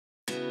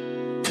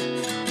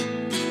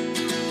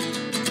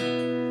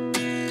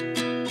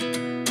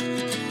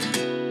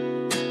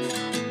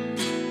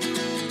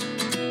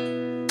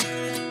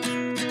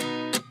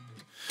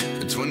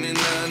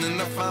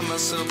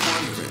myself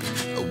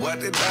wondering, what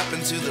did happen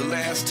to the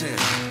last 10?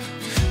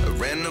 I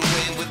ran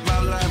away with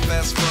my life,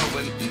 fast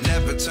forward,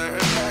 never turn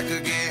back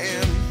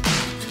again.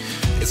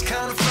 It's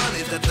kind of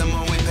funny that the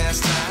more we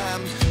pass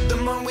time, the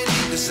more we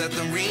need to set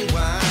them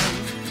rewind.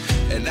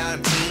 And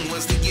 19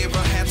 was the year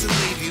I had to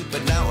leave you,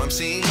 but now I'm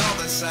seeing all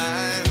the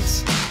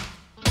signs.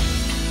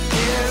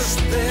 Is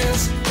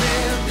this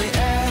really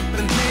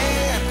happening?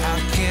 I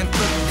can't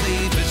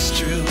believe it's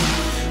true.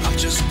 I'm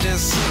just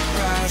as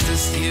surprised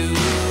as you.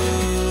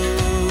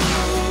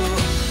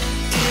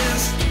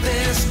 Is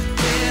this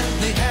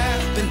really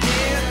happening?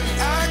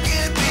 I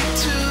can't be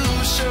too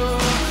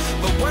sure,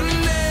 but one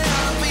day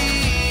I'll be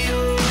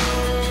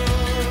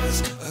yours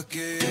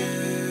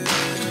again.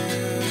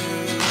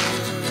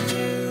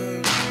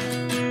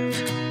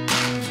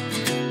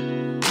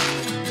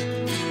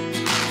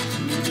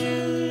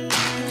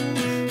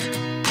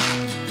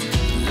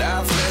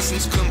 Life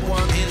lessons come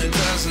one in a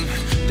dozen.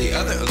 The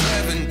other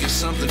 11 get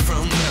something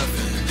from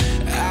nothing.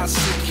 I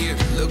sit here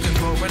looking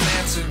for an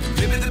answer.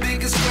 Maybe the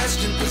biggest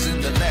question was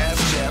in the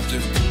last chapter.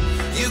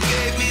 You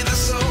gave me the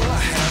soul I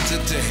have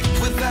today.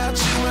 Without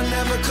you I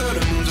never could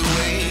have moved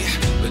away.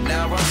 But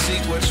now I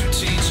seek what you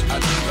teach. I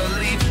do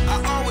believe I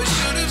always